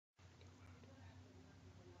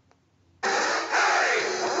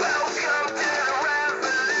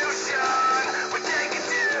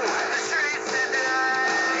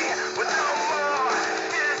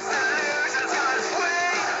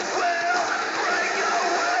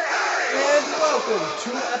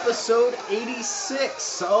welcome to episode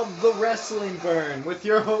 86 of The Wrestling Burn with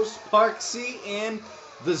your host Parksy and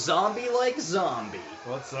the zombie-like zombie.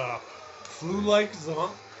 What's up? Flu-like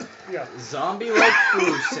zombie? Yeah. Zombie-like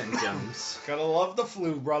flu symptoms. Gotta love the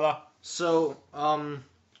flu, brother. So,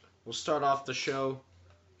 we'll start off the show.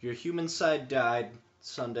 Your human side died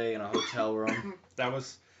Sunday in a hotel room. That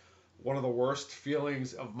was one of the worst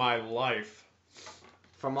feelings of my life.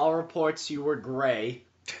 From all reports, you were gray.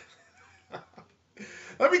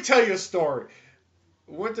 Let me tell you a story.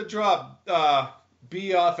 Went to drop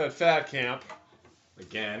B off at Fat Camp.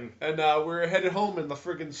 Again. And we were headed home in the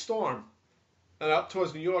friggin' storm. And up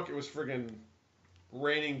towards New York, it was friggin'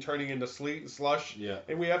 raining, turning into sleet and slush. Yeah.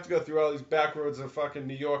 And we have to go through all these back roads of fucking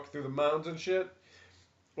New York through the mountains and shit.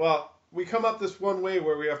 Well, we come up this one way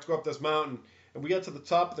where we have to go up this mountain. And we get to the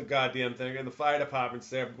top of the goddamn thing, and the fire department's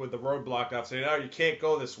there with the road blocked off, saying, "Oh, you can't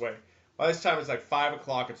go this way." By this time, it's like 5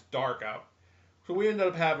 o'clock. It's dark out. So we ended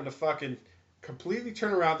up having to fucking completely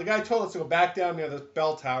turn around. The guy told us to go back down near the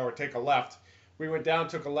bell tower, take a left. We went down,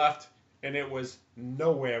 took a left, and it was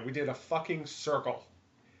nowhere. We did a fucking circle.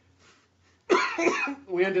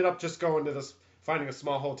 We ended up just going to this, finding a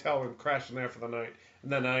small hotel and crashing there for the night.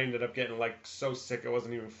 And then I ended up getting like so sick it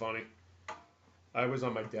wasn't even funny. I was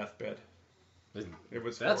on my deathbed. It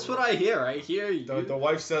was. That's horrible. what I hear. I hear you. The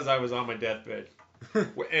wife says I was on my deathbed.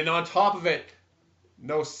 And on top of it,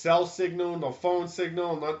 no cell signal, no phone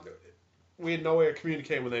signal, we had no way of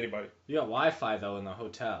communicating with anybody. You got Wi-Fi, though, in the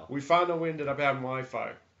hotel. We found out we ended up having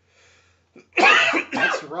Wi-Fi.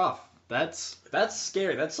 That's rough. That's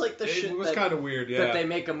scary. That's like the shit It was kind of weird, yeah. that they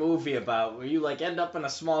make a movie about, where you like end up in a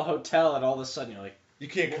small hotel and all of a sudden you're like... You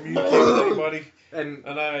can't communicate with anybody. And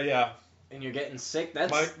yeah. And you're getting sick.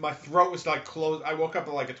 That's... My throat was like closed. I woke up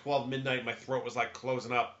at like at 12 midnight. My throat was like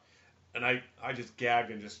closing up. And I just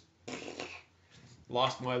gagged and just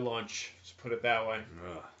lost my lunch. Just put it that way.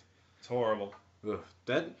 Ugh. It's horrible. Ugh.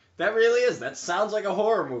 That really is. That sounds like a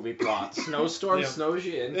horror movie plot. Snowstorm Yeah. snows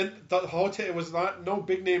you in. And the hotel, it was no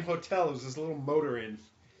big name hotel. It was this little motor inn.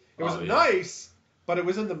 It was Oh, yeah. nice, but it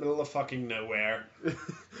was in the middle of fucking nowhere.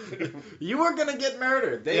 You were gonna get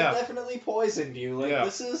murdered. They Yeah. definitely poisoned you. Like Yeah.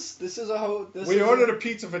 this is a We ordered a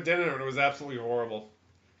pizza for dinner and it was absolutely horrible.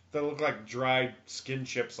 They looked like dried skin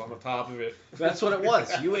chips on the top of it. That's what it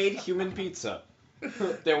was. You ate human pizza.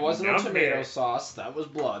 There wasn't a Yummy. tomato sauce. That was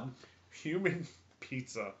blood. Human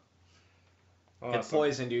pizza. It Awesome.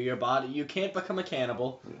 poisoned you. Your body. You can't become a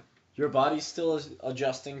cannibal. Yeah. Your body's still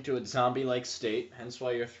adjusting to its zombie-like state. Hence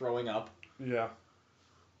why you're throwing up. Yeah.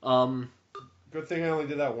 Um. Good thing I only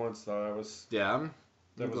did that once though. Yeah. I'm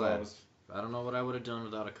That was glad. always. I don't know what I would have done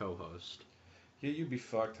without a co-host. Yeah, you'd be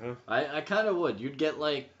fucked, huh? I kind of would. You'd get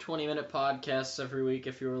like 20-minute podcasts every week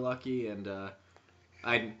if you were lucky, and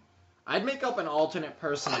I'd make up an alternate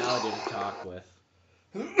personality to talk with.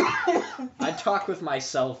 I'd talk with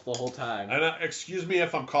myself the whole time. And excuse me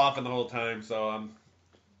if I'm coughing the whole time. So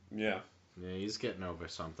yeah, Yeah, he's getting over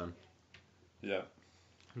something. yeah.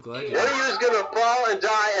 I'm glad One of you is going to fall and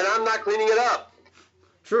die, and I'm not cleaning it up.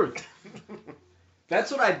 Truth. That's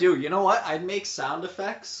what I'd do. You know what? I'd make sound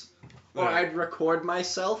effects. Or Yeah. I'd record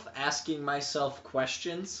myself asking myself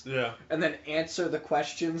questions. Yeah. And then answer the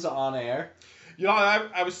questions on air. You know,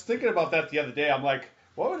 I was thinking about that the other day. I'm like,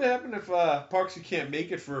 what would happen if Parksy can't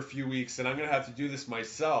make it for a few weeks and I'm going to have to do this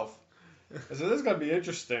myself? I said, this is going to be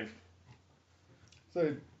interesting.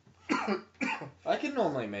 So, I can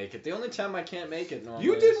normally make it. The only time I can't make it normally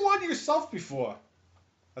you did is- one yourself before.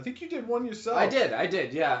 I think you did one yourself. I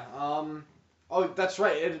did, yeah. Oh, that's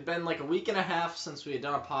right. It had been like a week and a half since we had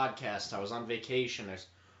done a podcast. I was on vacation,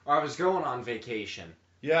 or I was going on vacation.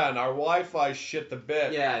 Yeah, and our Wi-Fi shit the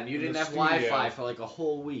bed. Yeah, and you in didn't the have studio. Wi-Fi for like a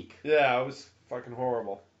whole week. Yeah, it was fucking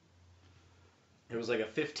horrible. It was like a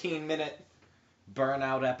 15-minute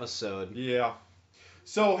burnout episode. Yeah.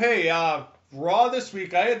 So, hey, Raw this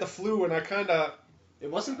week, I had the flu and I kind of... It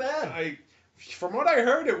wasn't bad. From what I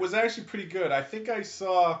heard, it was actually pretty good. I think I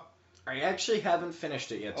saw I actually haven't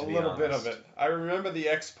finished it yet, to a be little honest. bit of it. I remember the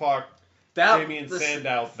X-Pac That, Damien the-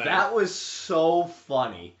 Sandow thing. That was so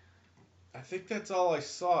funny. I think that's all I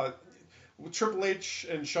saw. Triple H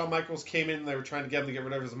and Shawn Michaels came in, they were trying to get him to get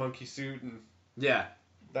rid of his monkey suit and Yeah.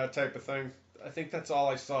 that type of thing. I think that's all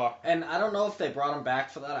I saw. And I don't know if they brought him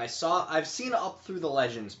back for that. I've seen it up through the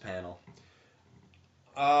Legends panel,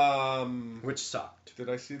 which sucked. Did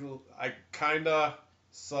I see I kind of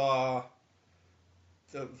saw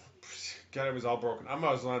God, it was all broken. I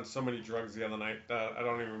was on so many drugs the other night that I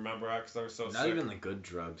don't even remember because I was so sick. Not even the good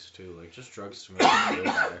drugs, too. Like, just drugs to make you feel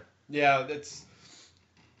better. Yeah,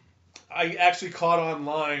 I actually caught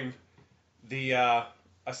online the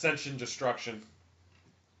Ascension Destruction.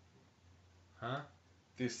 Huh?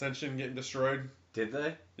 The Ascension getting destroyed. Did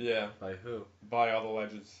they? Yeah. By who? By all the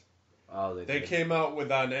legends. Oh, They did. came out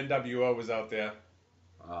with an NWO was out there.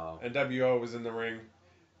 Oh. NWO was in the ring,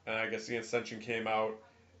 and I guess the Ascension came out,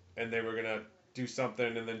 and they were gonna do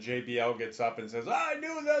something, and then JBL gets up and says, "I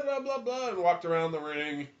knew that, blah blah blah," and walked around the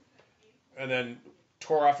ring, and then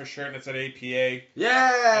tore off his shirt and it said APA.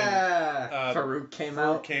 Yeah. And, Farouk came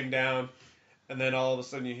Farouk out. came down, and then all of a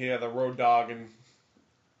sudden you hear the Road Dogg and.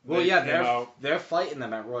 Well, yeah, they're fighting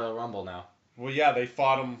them at Royal Rumble now. Well, yeah, they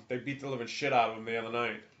fought him. They beat the living shit out of him the other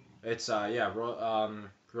night. It's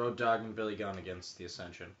Road Dogg and Billy Gunn against the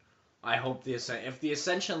Ascension. I hope if the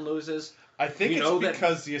Ascension loses, I think it's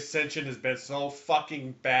because the Ascension has been so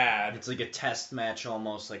fucking bad. It's like a test match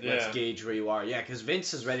almost. Like let's gauge where you are. Yeah, because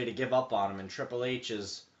Vince is ready to give up on him, and Triple H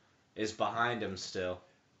is behind him still.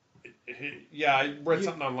 Yeah, I read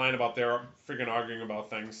something online about they're freaking arguing about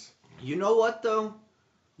things. You know what though?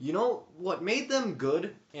 You know what made them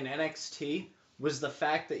good in NXT was the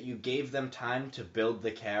fact that you gave them time to build the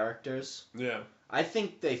characters. Yeah. I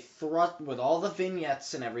think they thrust, with all the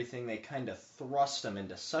vignettes and everything, they kind of thrust them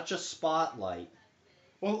into such a spotlight.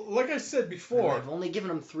 Well, like I said before... I've only given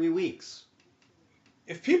them 3 weeks.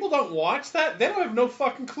 If people don't watch that, they don't have no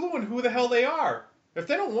fucking clue on who the hell they are. If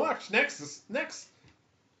they don't watch Next,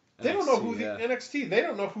 they don't know who NXT, they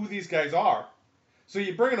don't know who these guys are. So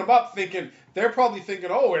you're bringing them up thinking, they're probably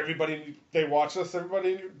thinking, oh, everybody, they watch this,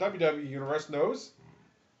 everybody in the WWE Universe knows.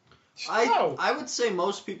 No. I would say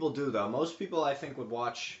most people do, though. Most people, I think, would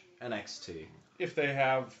watch NXT. If they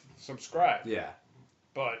have subscribed. Yeah.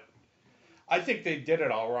 But I think they did it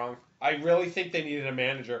all wrong. I really think they needed a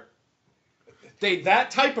manager. That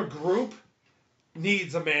type of group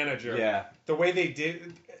needs a manager. Yeah. The way they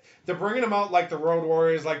did... They're bringing them out like the Road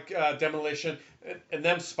Warriors, like Demolition, and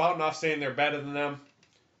them spouting off saying they're better than them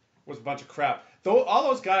was a bunch of crap. Though all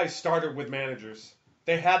those guys started with managers.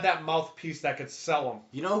 They had that mouthpiece that could sell them.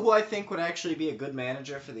 You know who I think would actually be a good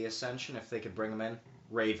manager for the Ascension if they could bring him in?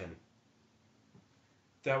 Raven.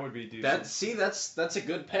 That would be decent. That's a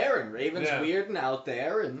good pairing. Raven's weird and out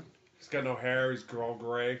there, and he's got no hair. He's all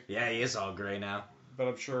gray. Yeah, he is all gray now. But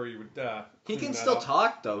I'm sure he would. He can still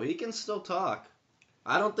talk, though. He can still talk.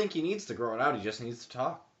 I don't think he needs to grow it out. He just needs to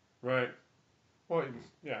talk. Right. Well,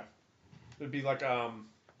 yeah. It'd be like not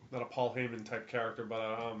a Paul Heyman type character, but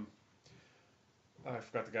I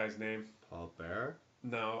forgot the guy's name. Paul Bearer?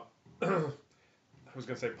 No. I was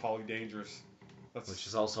gonna say Paulie Dangerous. Which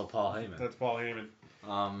is also Paul Heyman. That's Paul Heyman.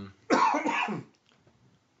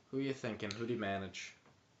 Who are you thinking? Who do you manage?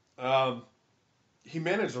 He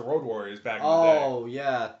managed the Road Warriors back in the day. Oh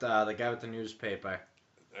yeah, the guy with the newspaper.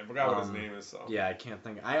 I forgot what his name is. So. Yeah, I can't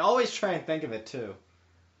think. I always try and think of it too.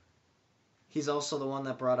 He's also the one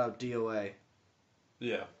that brought out DOA.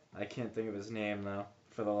 Yeah. I can't think of his name though,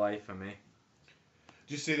 for the life of me.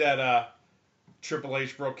 Did you see that Triple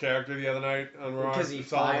H broke character the other night on Raw? Because he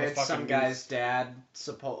fired some guy's dad.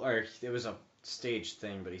 Or it was a staged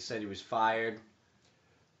thing, but he said he was fired,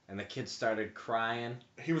 and the kid started crying.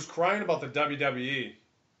 He was crying about the WWE.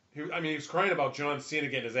 He was crying about John Cena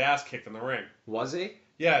getting his ass kicked in the ring. Was he?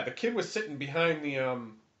 Yeah, the kid was sitting behind the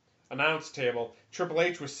announce table. Triple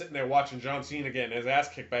H was sitting there watching John Cena getting his ass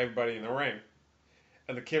kicked by everybody in the ring.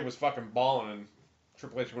 And the kid was fucking bawling, and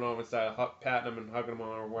Triple H went over and started patting him and hugging him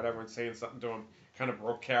or whatever and saying something to him. Kind of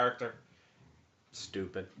broke character.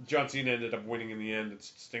 Stupid. John Cena ended up winning in the end, and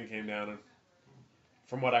Sting came down, and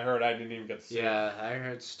from what I heard, I didn't even get to see it. Yeah, I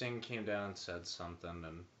heard Sting came down and said something,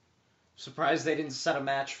 and surprised they didn't set a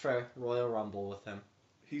match for Royal Rumble with him.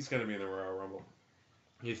 He's going to be in the Royal Rumble.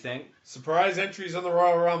 You think? Surprise entries on the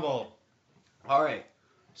Royal Rumble. All right.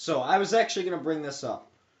 So I was actually going to bring this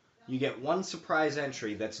up. You get one surprise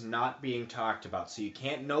entry that's not being talked about. So you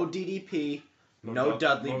can't, no DDP, no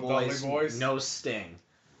Dudley Boys, no Sting.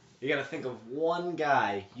 You got to think of one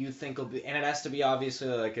guy you think will be, and it has to be obviously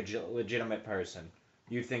like a legitimate person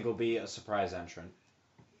you think will be a surprise entrant.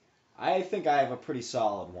 I think I have a pretty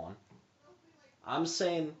solid one. I'm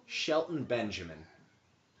saying Shelton Benjamin.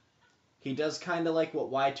 He does kind of like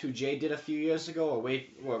what Y2J did a few years ago, or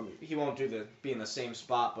he won't be in the same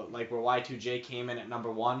spot, but like where Y2J came in at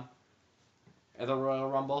number 1 at the Royal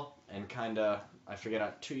Rumble, and kind of, I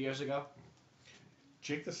forget, 2 years ago?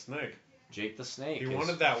 Jake the Snake. Jake the Snake. He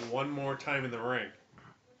wanted that one more time in the ring.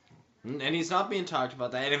 And he's not being talked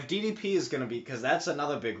about that. And if DDP is going to be, because that's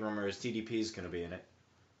another big rumor, is DDP is going to be in it.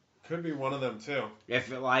 Could be one of them, too.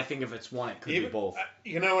 I think if it's one, it could be both.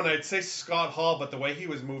 And I'd say Scott Hall, but the way he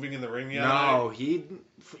was moving in the ring the other night...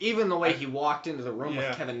 Even the way he walked into the room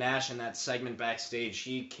with Kevin Nash in that segment backstage,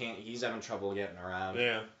 he's having trouble getting around.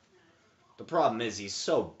 Yeah. The problem is he's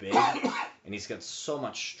so big, and and he's got so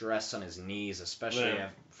much stress on his knees, especially Yeah.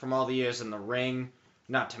 from all the years in the ring.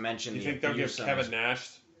 Not to mention You the think they'll give abuse on Kevin his- Nash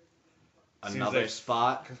another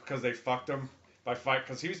spot? because they fucked him by fight?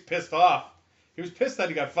 Because he was pissed off. He was pissed that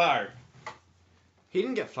he got fired. He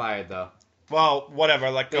didn't get fired though. Well, whatever,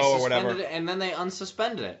 let They go or suspended whatever. it, and then they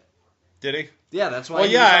unsuspended it. Did he? Yeah, that's why Well,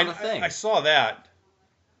 he yeah, was on the thing. I saw that.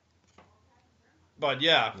 But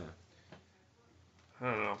yeah. I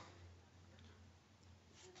don't know.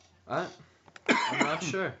 I'm not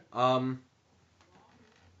sure. Damn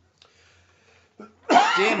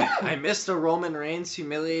it! I missed a Roman Reigns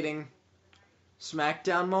humiliating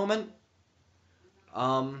SmackDown moment.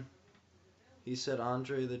 He said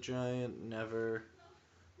Andre the Giant never.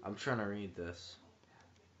 I'm trying to read this.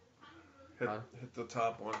 Hit the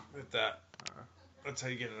top one. Hit that. That's how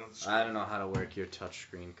you get it on the screen. I don't know how to work your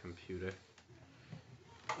touchscreen computer.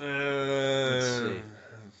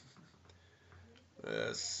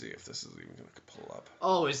 Let's see if this is even going to pull up.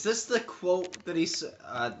 Oh, is this the quote that he said?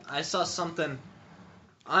 I saw something.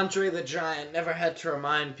 Andre the Giant never had to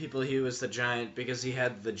remind people he was the Giant because he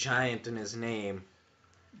had the Giant in his name.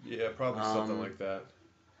 Yeah, probably something like that.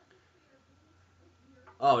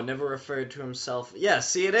 Oh, never referred to himself. Yeah,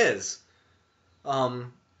 see, it is.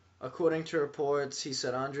 According to reports, he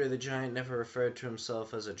said Andre the Giant never referred to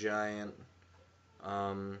himself as a giant.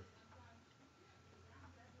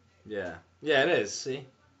 Yeah. Yeah, it is, see?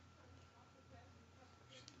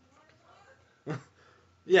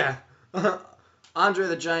 Yeah. Andre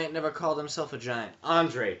the Giant never called himself a giant.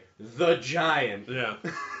 Andre the Giant. Yeah.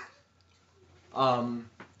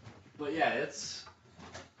 But yeah, it's...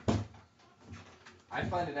 I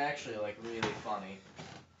find it actually, like, really funny.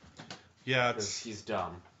 Yeah, Because he's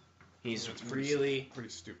dumb. He's it's really pretty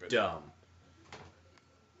stupid. dumb.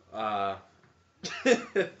 I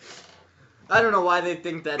don't know why they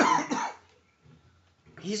think that...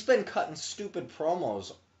 He's been cutting stupid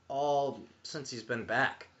promos all since he's been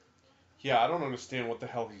back. Yeah, I don't understand what the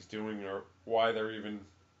hell he's doing or why they're even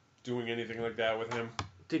doing anything like that with him.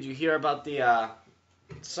 Did you hear about the,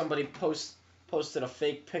 somebody posted a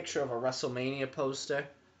fake picture of a WrestleMania poster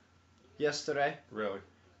yesterday? Really?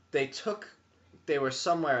 They were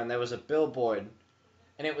somewhere and there was a billboard,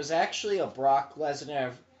 and it was actually a Brock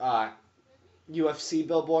Lesnar, UFC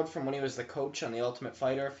billboard from when he was the coach on The Ultimate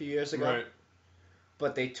Fighter a few years ago. Right.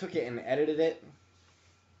 But they took it and edited it.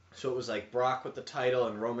 So it was like Brock with the title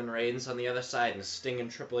and Roman Reigns on the other side and Sting and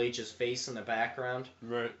Triple H's face in the background.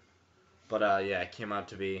 Right. But yeah, it came out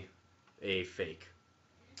to be a fake.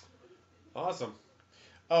 Awesome.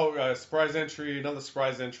 Oh, surprise entry. Another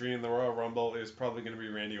surprise entry in the Royal Rumble is probably going to be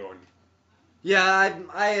Randy Orton. Yeah,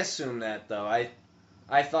 I assume that though.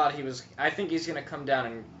 I thought he was. I think he's gonna come down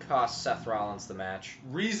and cost Seth Rollins the match.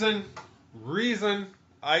 Reason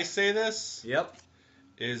I say this Yep.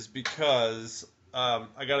 is because I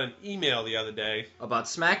got an email the other day About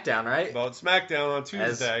SmackDown, right? about SmackDown on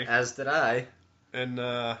Tuesday, As did I.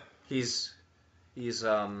 and He's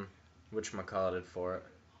whatchamacallit for it.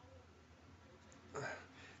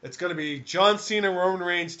 it's going to be John Cena, Roman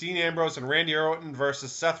Reigns, Dean Ambrose, and Randy Orton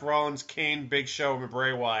versus Seth Rollins, Kane, Big Show, and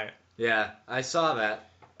Bray Wyatt. Yeah, I saw that.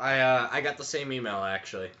 I got the same email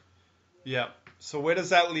actually. Yep. So where does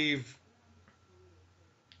that leave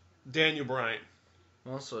Daniel Bryan?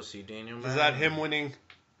 Also see Daniel. Does that him winning?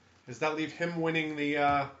 Does that leave him winning the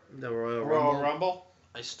Royal Royal Rumble? Rumble?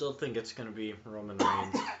 I still think it's gonna be Roman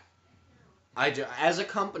Reigns. As a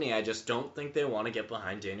company, I just don't think they want to get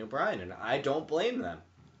behind Daniel Bryan, and I don't blame them.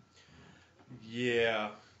 Yeah.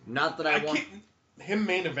 Not that I want. Him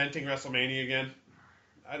main eventing WrestleMania again.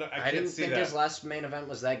 I I didn't see think that. his last main event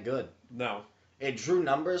was that good. No. It drew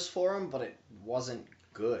numbers for him, but it wasn't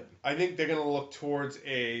good. I think they're gonna look towards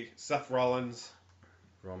a Seth Rollins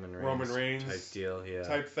Roman Reigns type deal, yeah.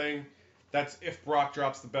 type thing. That's if Brock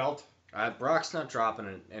drops the belt. Brock's not dropping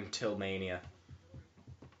it until Mania.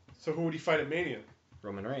 So who would he fight at Mania?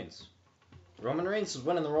 Roman Reigns. Roman Reigns is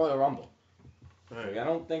winning the Royal Rumble. Right. Like, I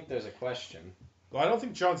don't think there's a question. Well, I don't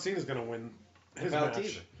think John Cena's gonna win his Belt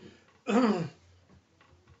match. either.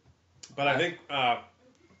 But I think,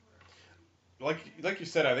 like you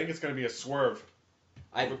said, I think it's gonna be a swerve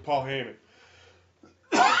with Paul Heyman.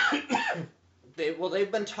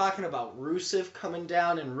 They've been talking about Rusev coming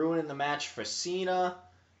down and ruining the match for Cena.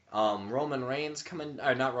 Roman Reigns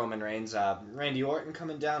not Roman Reigns, Randy Orton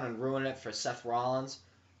coming down and ruining it for Seth Rollins.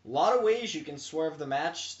 A lot of ways you can swerve the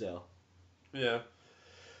match still. Yeah.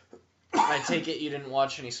 I take it you didn't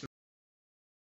watch any